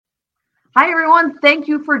Hi, everyone. Thank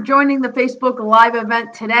you for joining the Facebook Live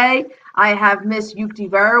event today. I have Miss Yukti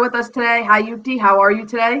Vera with us today. Hi, Yukti. How are you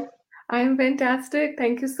today? I'm fantastic.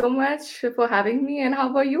 Thank you so much for having me. And how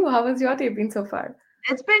about you? How has your day been so far?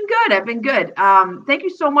 It's been good. I've been good. Thank you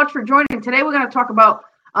so much for joining. Today, we're going to talk about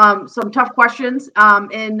some tough questions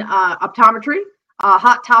in optometry.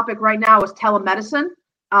 Hot topic right now is telemedicine.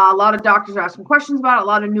 A lot of doctors are asking questions about it, a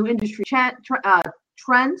lot of new industry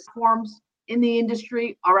trends, forms in the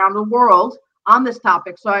industry around the world on this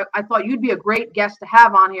topic. So I thought you'd be a great guest to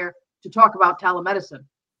have on here to talk about telemedicine.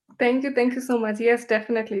 Thank you. Thank you so much. Yes,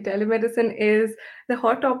 definitely. Telemedicine is the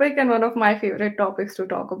hot topic and one of my favorite topics to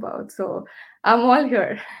talk about. So I'm all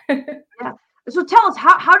here. Yeah. So tell us,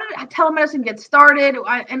 how did telemedicine get started,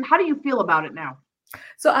 and how do you feel about it now?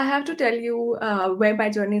 So I have to tell you where my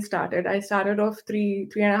journey started. I started off three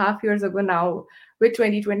and a half years ago now with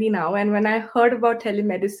 2020 now. And when I heard about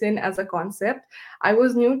telemedicine as a concept, I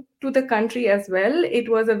was new to the country as well. It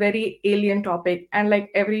was a very alien topic. And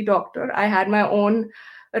like every doctor, I had my own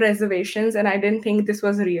reservations and I didn't think this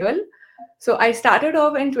was real. So I started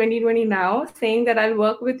off in 2020 now saying that I'll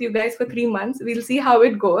work with you guys for 3 months. We'll see how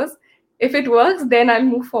it goes. If it works, then I'll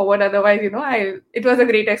move forward. Otherwise, I it was a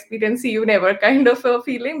great experience. See you never kind of a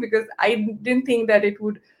feeling because I didn't think that it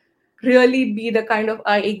would really be the kind of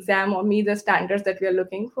eye exam or meet the standards that we are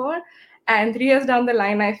looking for. And 3 years down the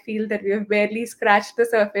line, I feel that we have barely scratched the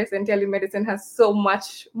surface, and telemedicine has so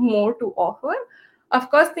much more to offer. Of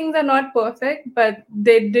course, things are not perfect, but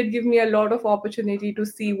they did give me a lot of opportunity to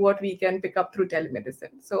see what we can pick up through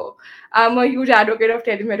telemedicine. So I'm a huge advocate of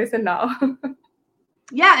telemedicine now.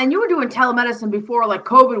 Yeah, and you were doing telemedicine before like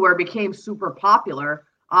COVID, where it became super popular,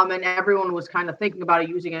 and everyone was kind of thinking about it,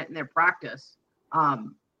 using it in their practice,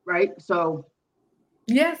 right? So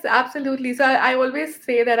Yes, absolutely. So I always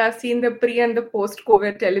say that I've seen the pre and the post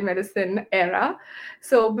COVID telemedicine era.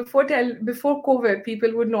 So before COVID,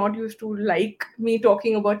 people would not used to like me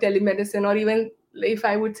talking about telemedicine, or even if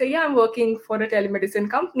I would say, yeah, I'm working for a telemedicine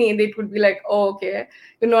company, they would be like, oh, okay,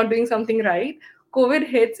 you're not doing something right. COVID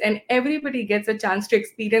hits and everybody gets a chance to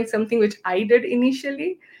experience something which I did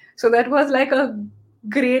initially. So that was like a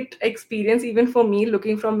great experience, even for me,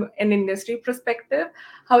 looking from an industry perspective,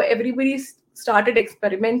 how everybody started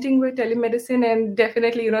experimenting with telemedicine. And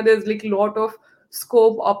definitely, there's like a lot of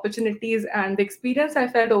scope opportunities, and the experience I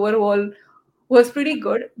felt overall was pretty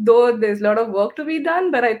good, though there's a lot of work to be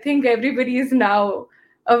done. But I think everybody is now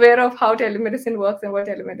aware of how telemedicine works and what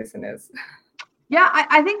telemedicine is. yeah,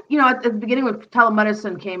 I think at the beginning when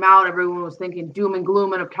telemedicine came out, everyone was thinking doom and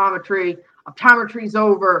gloom and optometry's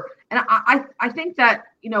over, and I think that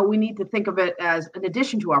we need to think of it as an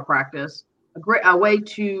addition to our practice, a way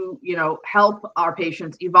to help our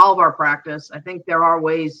patients evolve our practice. I think there are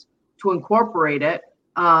ways to incorporate it.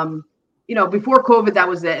 Before COVID, that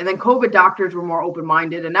was it, and then COVID doctors were more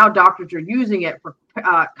open-minded, and now doctors are using it for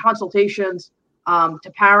consultations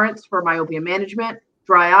to parents for myopia management,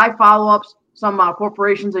 dry eye follow-ups. Some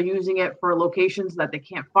corporations are using it for locations that they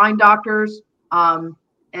can't find doctors, and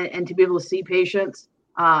to be able to see patients,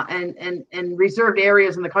 and reserved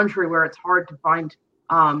areas in the country where it's hard to find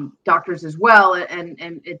doctors as well,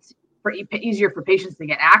 and it's easier for patients to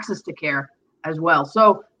get access to care as well.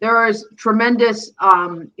 So there is tremendous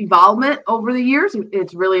evolvement over the years.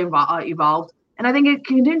 It's really evolved, and I think it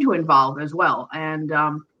can continue to evolve as well. And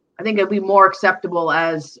I think it'll be more acceptable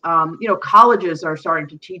as colleges are starting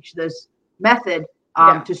to teach this method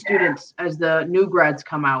to students as the new grads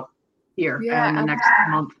come out here in the next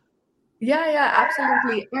month. Yeah,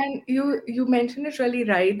 absolutely. And you mentioned it really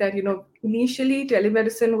right that initially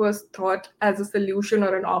telemedicine was thought as a solution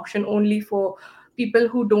or an option only for people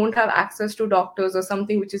who don't have access to doctors or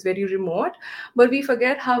something which is very remote. But we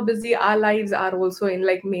forget how busy our lives are also in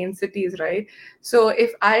like main cities, right? So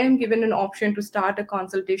if I am given an option to start a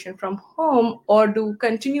consultation from home or do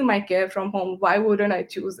continue my care from home, why wouldn't I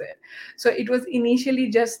choose it? So it was initially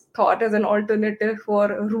just thought as an alternative for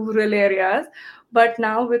rural areas, but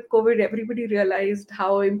now with COVID, everybody realized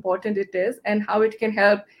how important it is and how it can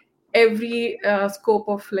help every scope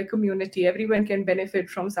of like community. Everyone can benefit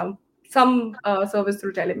from some service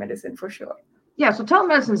through telemedicine for sure. Yeah, so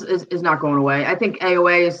telemedicine is not going away. I think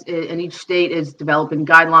AOA is in each state is developing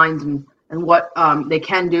guidelines and what they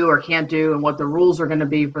can do or can't do and what the rules are going to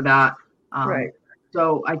be for that. Right.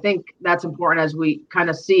 So I think that's important as we kind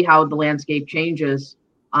of see how the landscape changes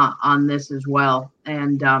on this as well.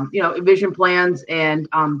 And vision plans and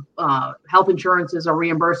health insurances are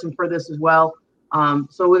reimbursing for this as well.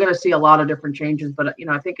 So we're going to see a lot of different changes, but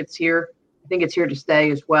I think it's here. I think it's here to stay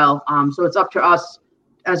as well. So it's up to us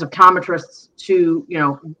as optometrists to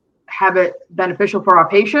have it beneficial for our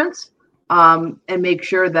patients, and make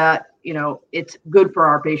sure that it's good for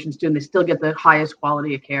our patients too, and they still get the highest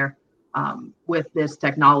quality of care with this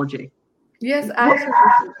technology. Yes,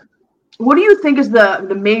 absolutely. What do you think is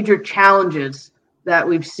the major challenges that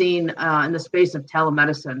we've seen in the space of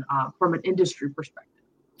telemedicine from an industry perspective?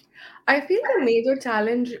 I feel the major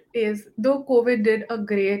challenge is, though COVID did a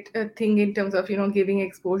great thing in terms of giving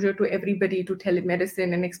exposure to everybody to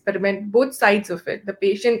telemedicine and experiment both sides of it, the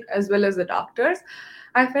patient as well as the doctors.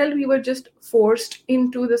 I felt we were just forced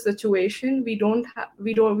into the situation. We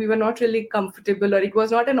were not really comfortable, or it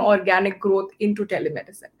was not an organic growth into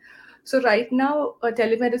telemedicine. So right now,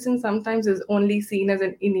 telemedicine sometimes is only seen as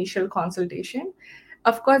an initial consultation.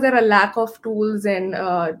 Of course, there are lack of tools and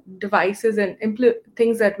devices and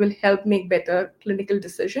things that will help make better clinical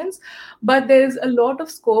decisions. But there is a lot of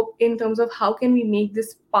scope in terms of how can we make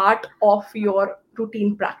this part of your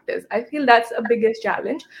routine practice. I feel that's a biggest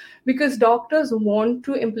challenge, because doctors want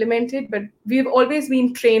to implement it, but we've always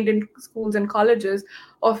been trained in schools and colleges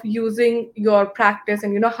of using your practice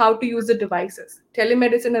and how to use the devices.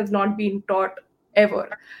 Telemedicine has not been taught ever.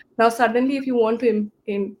 Now suddenly, if you want to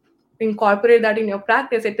incorporate that in your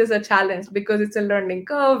practice, it is a challenge because it's a learning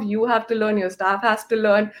curve. You have to learn, your staff has to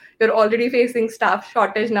learn. You're already facing staff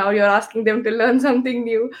shortage, now you're asking them to learn something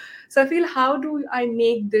new. So I feel, how do I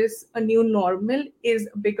make this a new normal is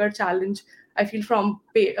a bigger challenge, I feel, from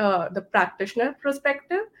the practitioner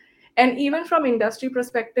perspective. And even from industry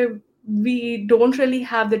perspective, we don't really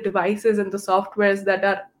have the devices and the softwares that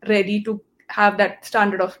are ready to have that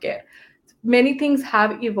standard of care. Many things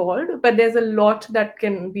have evolved, but there's a lot that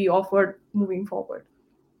can be offered moving forward.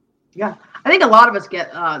 Yeah, I think a lot of us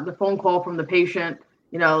get the phone call from the patient.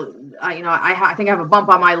 I think I have a bump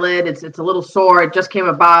on my lid. It's a little sore. It just came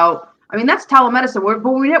about. I mean, that's telemedicine. But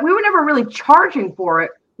we were never really charging for it.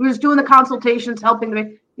 We were just doing the consultations, helping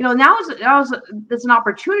them. Now it's an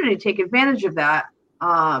opportunity to take advantage of that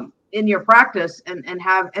in your practice and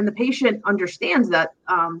the patient understands that.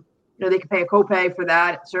 They can pay a copay for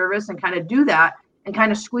that service and kind of do that and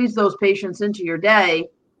kind of squeeze those patients into your day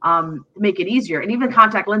to make it easier. And even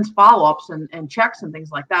contact lens follow-ups and checks and things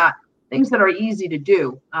like that, things that are easy to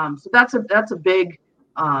do. So that's a big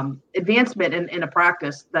advancement in a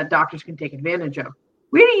practice that doctors can take advantage of.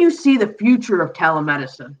 Where do you see the future of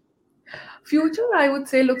telemedicine? Future, I would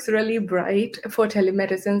say, looks really bright for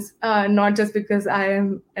telemedicine, not just because I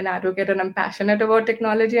am an advocate and I'm passionate about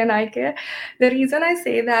technology and eye care. The reason I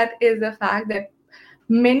say that is the fact that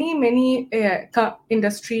many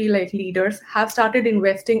industry like leaders have started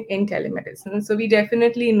investing in telemedicine. So we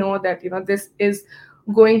definitely know that this is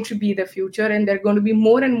going to be the future, and there are going to be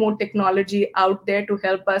more and more technology out there to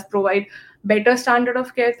help us provide better standard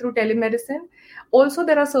of care through telemedicine. Also,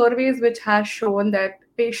 there are surveys which have shown that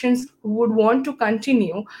patients would want to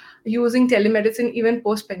continue using telemedicine even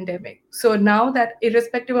post-pandemic. So now that,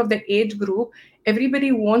 irrespective of the age group,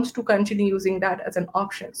 everybody wants to continue using that as an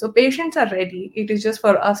option. So patients are ready. It is just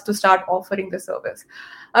for us to start offering the service.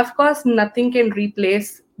 Of course, nothing can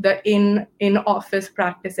replace the in-office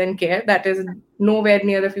practice and care. That is nowhere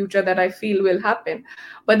near the future that I feel will happen.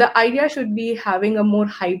 But the idea should be having a more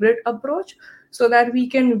hybrid approach, so that we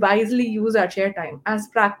can wisely use our chair time. As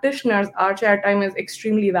practitioners, our chair time is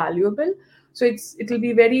extremely valuable. So it will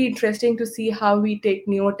be very interesting to see how we take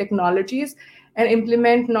newer technologies and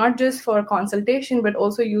implement, not just for consultation, but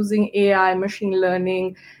also using AI, machine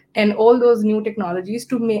learning, and all those new technologies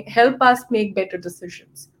to help us make better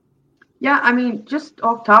decisions. Yeah, I mean, just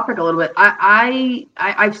off topic a little bit.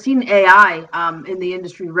 I've seen AI in the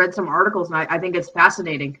industry, read some articles, and I think it's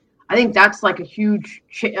fascinating. I think that's like a huge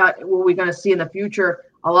what we're going to see in the future.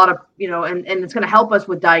 A lot of and it's going to help us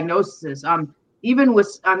with diagnoses. Even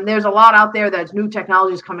with there's a lot out there that's new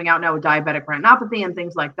technologies coming out now with diabetic retinopathy and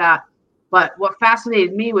things like that. But what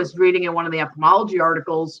fascinated me was reading in one of the ophthalmology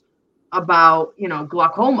articles about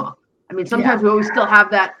glaucoma. I mean, sometimes we always still have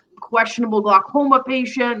that questionable glaucoma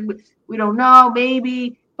patient. We don't know,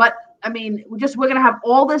 maybe, but I mean, we're going to have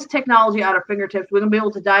all this technology at our fingertips. We're going to be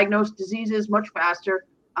able to diagnose diseases much faster,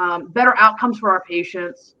 better outcomes for our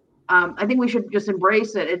patients. I think we should just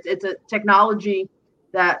embrace it. It's a technology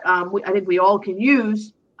that I think we all can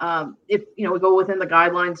use if we go within the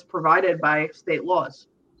guidelines provided by state laws.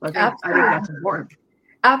 So I think that's important.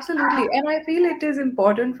 Absolutely. And I feel it is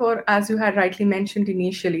important for, as you had rightly mentioned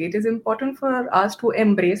initially, it is important for us to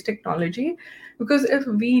embrace technology, because if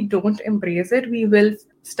we don't embrace it, we will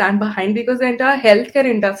stand behind, because the entire healthcare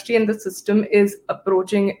industry and the system is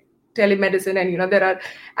approaching telemedicine, and there are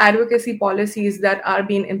advocacy policies that are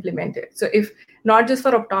being implemented. So if not just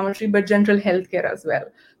for optometry, but general healthcare as well.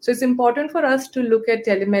 So it's important for us to look at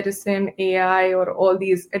telemedicine, AI, or all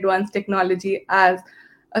these advanced technology as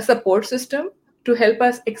a support system, to help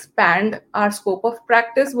us expand our scope of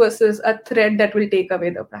practice versus a thread that will take away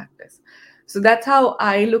the practice. So that's how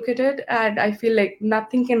I look at it. And I feel like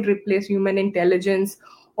nothing can replace human intelligence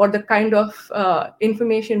or the kind of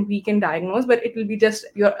information we can diagnose, but it will be just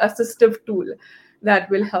your assistive tool that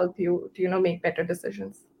will help you to, make better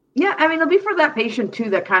decisions. Yeah, I mean, it'll be for that patient too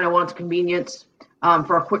that kind of wants convenience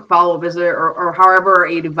for a quick follow-up visit or however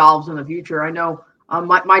it evolves in the future. I know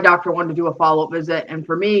my doctor wanted to do a follow-up visit, and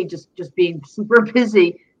for me, just being super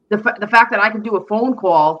busy, the fact that I could do a phone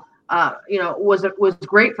call, was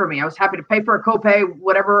great for me. I was happy to pay for a copay,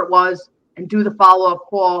 whatever it was, and do the follow-up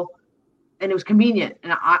call, and it was convenient.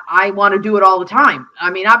 And I want to do it all the time. I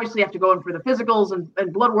mean, obviously, you have to go in for the physicals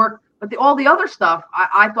and blood work, but all the other stuff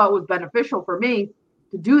I thought was beneficial for me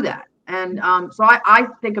to do that. And so I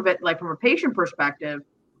think of it like from a patient perspective,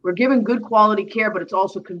 we're giving good quality care, but it's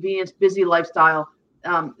also convenience, busy lifestyle.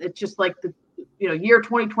 It's just like the year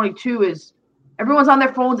 2022 is everyone's on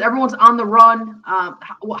their phones, everyone's on the run.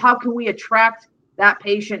 How can we attract that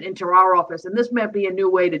patient into our office? And this might be a new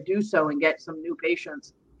way to do so and get some new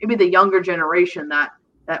patients, maybe the younger generation that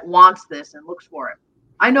wants this and looks for it.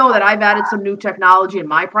 I know that I've added some new technology in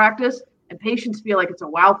my practice, and patients feel like it's a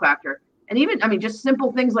wow factor. And even, I mean, just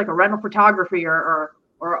simple things like a retinal photography or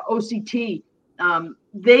OCT,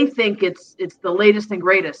 they think it's the latest and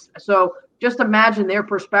greatest. So just imagine their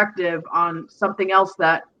perspective on something else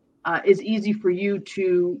that is easy for you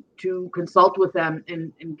to consult with them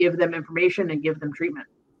and give them information and give them treatment.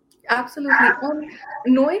 Absolutely.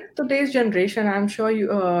 Knowing today's generation, I'm sure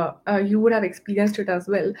you would have experienced it as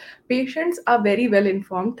well. Patients are very well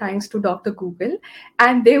informed thanks to Dr. Google,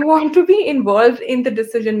 and they want to be involved in the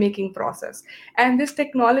decision-making process. And this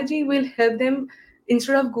technology will help them.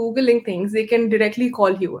 Instead of Googling things, they can directly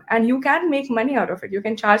call you, and you can make money out of it. You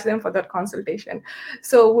can charge them for that consultation.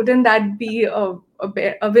 So wouldn't that be a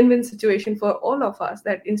win-win situation for all of us,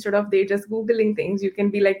 that instead of they just Googling things, you can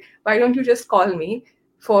be like, why don't you just call me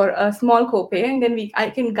for a small copay, and then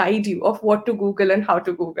I can guide you of what to Google and how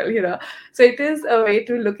to Google. So it is a way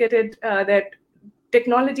to look at it, that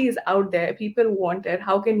technology is out there, people want it.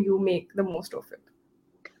 How can you make the most of it?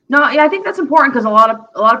 No, yeah, I think that's important because a lot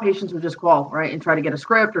of patients would just call, right, and try to get a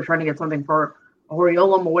script or trying to get something for a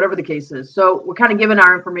hordeolum or whatever the case is. So we're kind of giving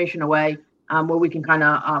our information away, where we can kind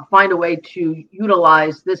of find a way to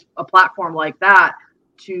utilize a platform like that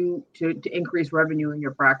to increase revenue in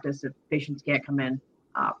your practice if patients can't come in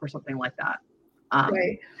for something like that.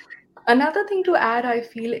 Right. Another thing to add, I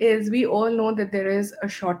feel, is we all know that there is a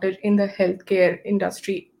shortage in the healthcare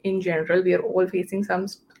industry in general. We are all facing some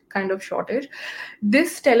kind of shortage.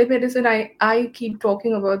 This telemedicine, I keep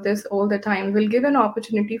talking about this all the time, will give an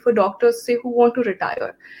opportunity for doctors, say, who want to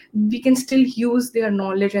retire. We can still use their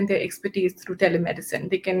knowledge and their expertise through telemedicine.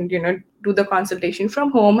 They can, do the consultation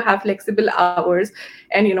from home, have flexible hours,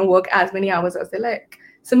 and, work as many hours as they like.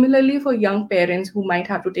 Similarly, for young parents who might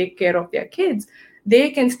have to take care of their kids,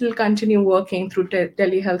 they can still continue working through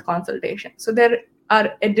telehealth consultation. So there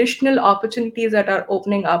are additional opportunities that are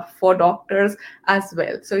opening up for doctors as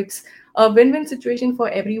well. So it's a win-win situation for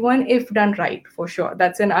everyone if done right, for sure.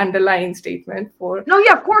 That's an underlying statement for. No,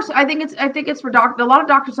 yeah, of course. I think it's for doctors. A lot of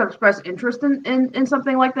doctors have expressed interest in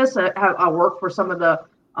something like this. I work for some of the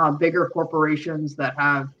bigger corporations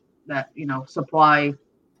that supply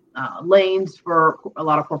lanes for a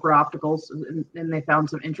lot of corporate opticals, and they found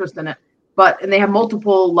some interest in it. And they have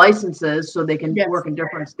multiple licenses, so they can work in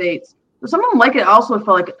different states. So some of them like it also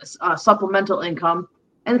for like supplemental income,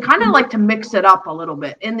 and kind of like to mix it up a little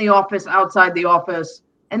bit in the office, outside the office.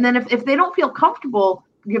 And then if they don't feel comfortable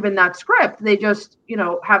given that script, they just,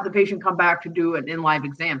 have the patient come back to do an in-live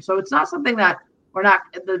exam. So it's not something that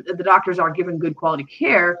the doctors aren't giving good quality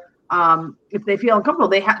care. If they feel uncomfortable,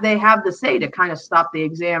 they have the say to kind of stop the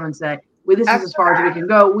exam and say, well, this is as far as we can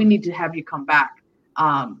go. We need to have you come back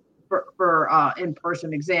for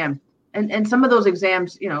in-person exam. And some of those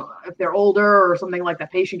exams, if they're older or something like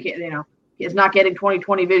that, patient can't, is not getting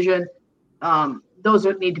 20/20 vision, those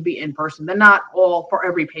need to be in person. They're not all for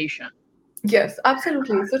every patient. Yes,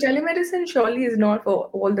 absolutely. So telemedicine surely is not for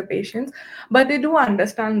all the patients, but they do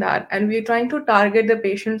understand that. And we're trying to target the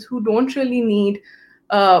patients who don't really need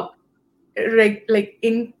like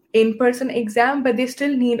in-person exam, but they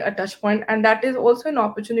still need a touch point. And that is also an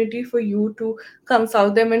opportunity for you to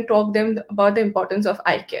consult them and talk them about the importance of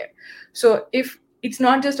eye care. So if it's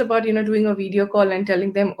not just about, doing a video call and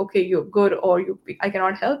telling them, okay, you're good, or I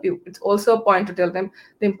cannot help you. It's also a point to tell them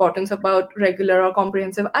the importance about regular or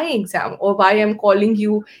comprehensive eye exam, or why I'm calling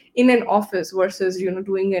you in an office versus,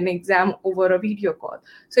 doing an exam over a video call.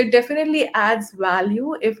 So it definitely adds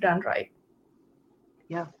value if done right.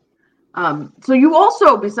 Yeah. So you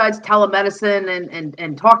also, besides telemedicine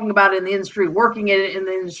and talking about it in the industry, working in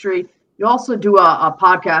the industry, you also do a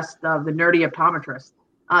podcast, The Nerdy Optometrist.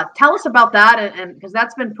 Tell us about that, and because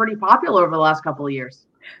that's been pretty popular over the last couple of years.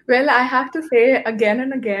 Well, I have to say again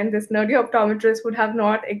and again, this nerdy optometrist would have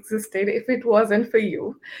not existed if it wasn't for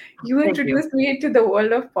you. You Thank you. introduced me to the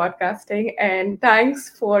world of podcasting, and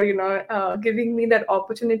thanks for giving me that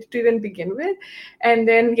opportunity to even begin with. And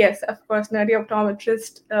then yes, of course, nerdy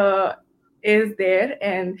optometrist is there,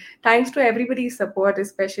 and thanks to everybody's support,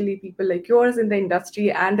 especially people like yours in the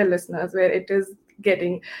industry and the listeners, where it is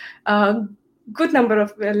getting good number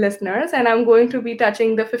of listeners, and I'm going to be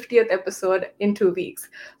touching the 50th episode in 2 weeks.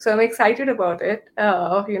 So I'm excited about it,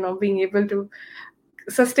 being able to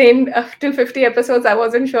sustain till 50 episodes. I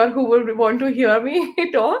wasn't sure who would want to hear me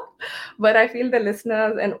talk, but I feel the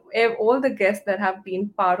listeners and all the guests that have been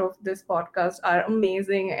part of this podcast are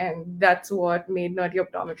amazing, and that's what made Nerdy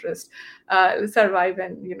Optometrist survive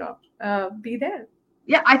and be there.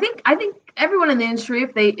 Yeah, I think everyone in the industry,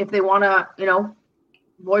 if they want to,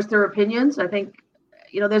 voice their opinions, I think,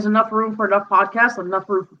 there's enough room for enough podcasts, enough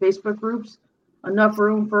room for Facebook groups, enough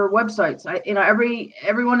room for websites.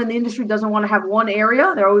 Everyone in the industry doesn't want to have one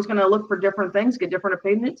area. They're always going to look for different things, get different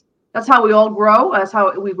opinions. That's how we all grow. That's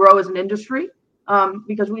how we grow as an industry,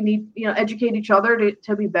 because we need, educate each other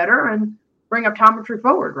to be better and bring optometry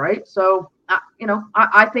forward, right? So,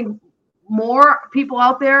 I think more people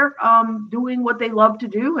out there doing what they love to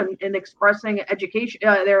do and expressing education,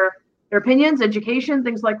 their opinions, education,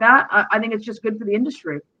 things like that. I think it's just good for the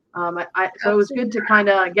industry. So it was good to kind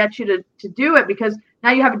of get you to do it, because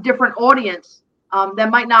now you have a different audience that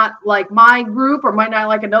might not like my group or might not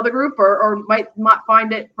like another group or might not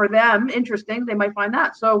find it for them interesting. They might find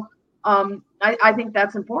that. So I think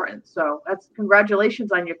that's important. So that's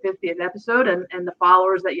congratulations on your 50th episode and the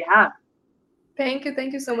followers that you have. Thank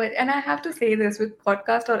you so much. And I have to say this, with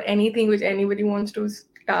podcast or anything which anybody wants to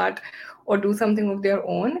start or do something of their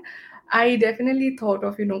own, I definitely thought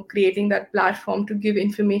of, creating that platform to give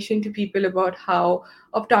information to people about how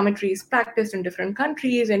optometry is practiced in different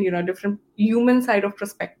countries and, different human side of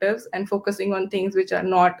perspectives, and focusing on things which are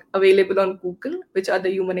not available on Google, which are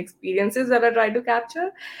the human experiences that I try to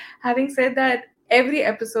capture. Having said that, every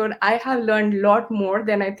episode I have learned a lot more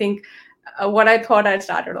than I think what I thought I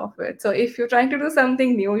started off with. So if you're trying to do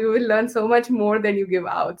something new, you will learn so much more than you give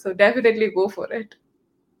out. So definitely go for it.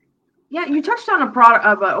 Yeah, you touched on a product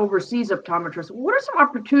of overseas optometrists. What are some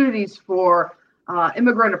opportunities for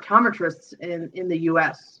immigrant optometrists in the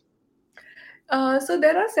U.S.? So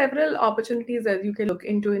there are several opportunities that you can look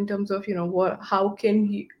into in terms of, how can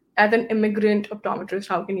you, as an immigrant optometrist,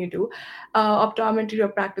 how can you do optometry or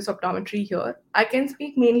practice optometry here? I can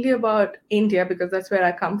speak mainly about India because that's where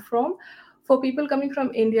I come from. For people coming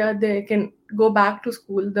from India, they can go back to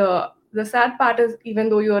school. The sad part is, even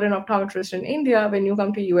though you're an optometrist in India, when you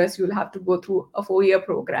come to US, you'll have to go through a 4-year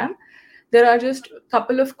program. There are just a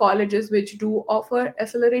couple of colleges which do offer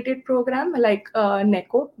accelerated program, like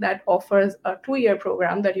NECO, that offers a 2-year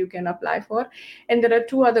program that you can apply for. And there are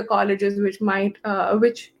 2 other colleges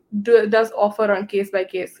which does offer on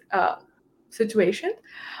case-by-case situation.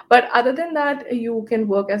 But other than that, you can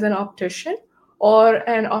work as an optician or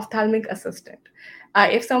an ophthalmic assistant.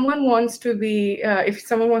 If someone wants to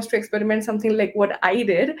experiment something like what I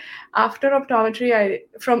did after optometry,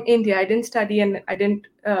 from India, I didn't study and I didn't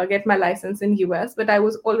get my license in US, but I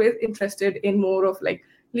was always interested in more of like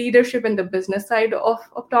leadership and the business side of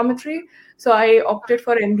optometry. So I opted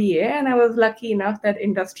for MBA, and I was lucky enough that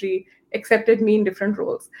industry accepted me in different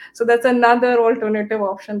roles. So that's another alternative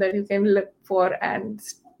option that you can look for and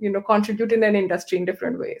contribute in an industry in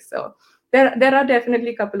different ways. So there are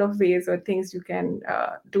definitely a couple of ways or things you can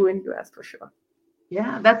do in US for sure.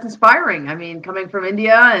 Yeah, that's inspiring. I mean, coming from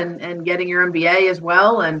India and getting your MBA as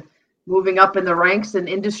well, and moving up in the ranks in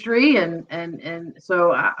industry, and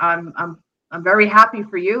so I'm very happy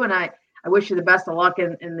for you, and I wish you the best of luck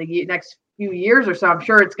in the next few years or so. I'm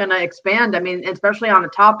sure it's going to expand. I mean, especially on a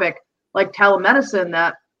topic like telemedicine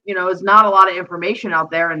that is not a lot of information out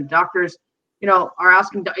there, and doctors are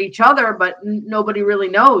asking each other, but nobody really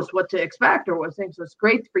knows what to expect or what things. So it's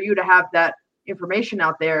great for you to have that information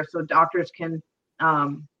out there so doctors can,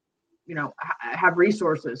 have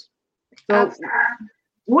resources. So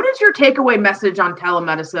what is your takeaway message on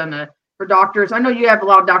telemedicine for doctors? I know you have a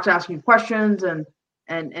lot of doctors asking you questions and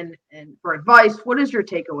for advice. What is your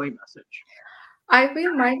takeaway message? I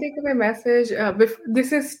feel my takeaway message,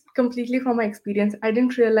 this is completely from my experience. I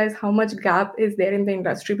didn't realize how much gap is there in the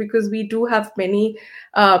industry because we do have many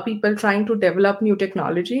people trying to develop new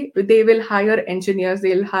technology. They will hire engineers,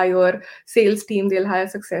 they'll hire sales team, they'll hire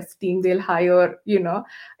success team, they'll hire,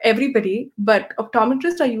 everybody. But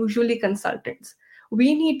optometrists are usually consultants.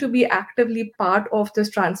 We need to be actively part of this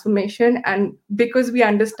transformation. And because we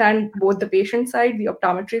understand both the patient side, the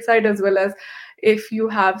optometry side, as well as if you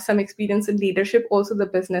have some experience in leadership, also the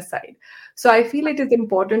business side. So I feel it is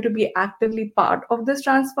important to be actively part of this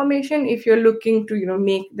transformation if you're looking to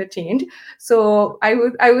make the change. So I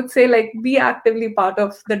would say, like, be actively part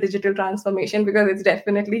of the digital transformation because it's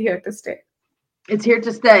definitely here to stay. It's here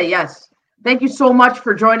to stay, yes. Thank you so much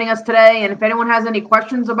for joining us today. And if anyone has any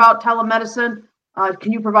questions about telemedicine,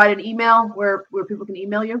 can you provide an email where people can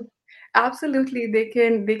email you? Absolutely, they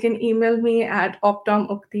can email me at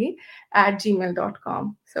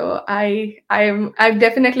optomukti@gmail.com. So I'm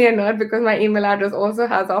definitely a nerd because my email address also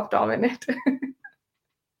has optom in it.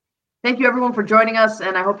 Thank you, everyone, for joining us.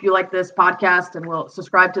 And I hope you like this podcast, and we'll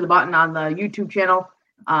subscribe to the button on the YouTube channel.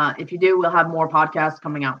 If you do, we'll have more podcasts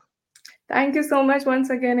coming out. Thank you so much once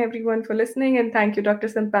again, everyone, for listening. And thank you, Dr.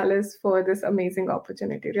 Sampalis, for this amazing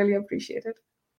opportunity. Really appreciate it.